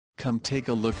Come take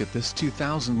a look at this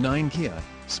 2009 Kia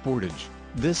Sportage.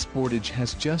 This Sportage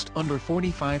has just under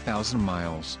 45,000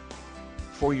 miles.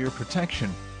 For your protection,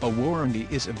 a warranty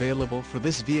is available for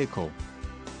this vehicle.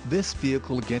 This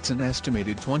vehicle gets an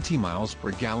estimated 20 miles per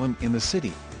gallon in the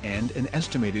city, and an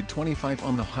estimated 25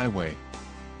 on the highway.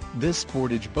 This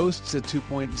Sportage boasts a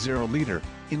 2.0-liter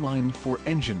inline-4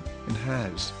 engine, and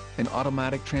has an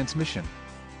automatic transmission.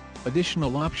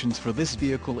 Additional options for this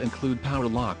vehicle include power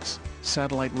locks,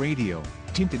 satellite radio,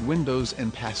 tinted windows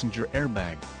and passenger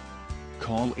airbag.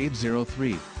 Call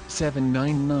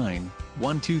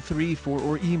 803-799-1234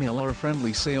 or email our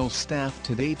friendly sales staff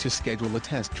today to schedule a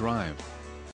test drive.